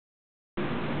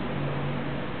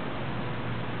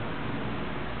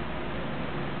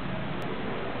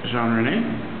Jean Rene?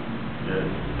 Yes.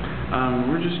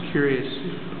 We're just curious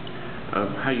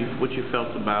of what you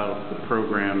felt about the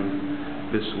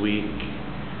program this week,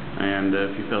 and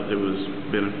if you felt it was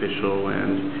beneficial,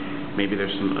 and maybe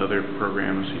there's some other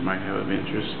programs you might have of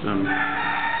interest.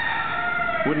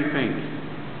 What do you think?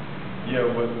 Yeah,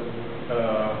 well,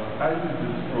 I used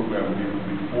this program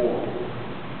before,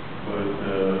 but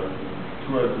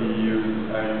throughout the years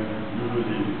I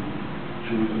usually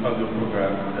choose other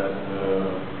programs that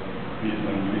based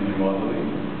on 3D modeling.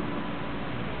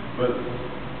 But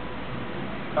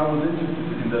I was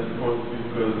interested in that course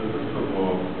because, first of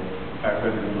all, I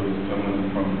heard it was someone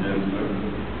from Gensler.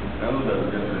 I know that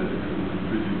Gensler is a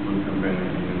pretty good company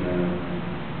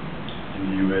in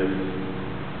the US.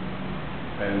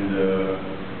 And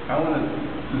I wanted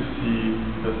to see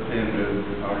the standard,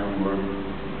 how you work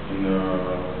in an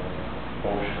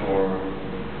offshore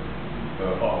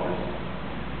office.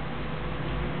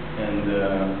 And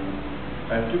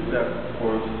I took that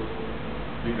course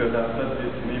because I thought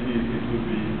maybe it would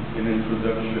be an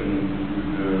introduction to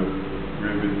the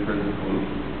Revit principles,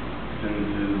 since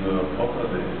it's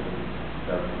Autodesk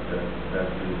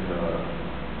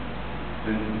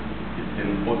since it's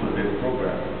an Autodesk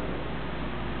program.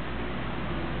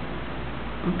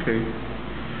 Okay.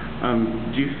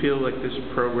 Do you feel like this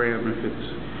program, if it's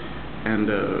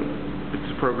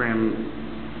a program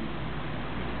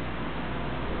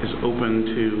is open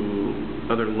to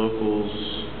other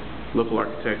local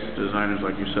architects, designers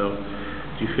like yourself,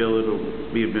 do you feel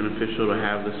it'll be beneficial to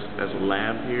have this as a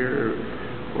lab here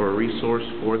or a resource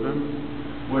for them?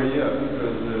 Well, yeah,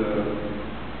 because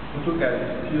AutoCAD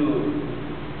is still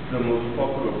the most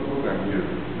popular program here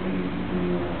in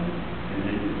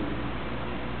Haiti.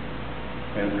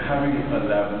 And having a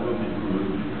lab will be good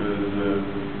because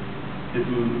it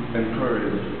will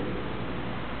encourage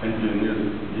engineers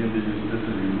in the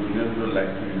university who never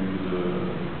like to use,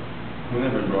 who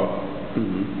never draw.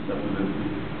 That would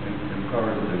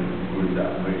encourage them to go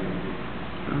that way.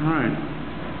 All right.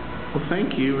 Well,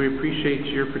 thank you. We appreciate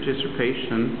your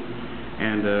participation,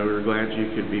 and we're glad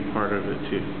you could be part of it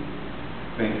too.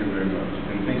 Thank you very much,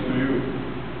 and thanks to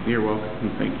you. You're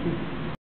welcome. Thank you.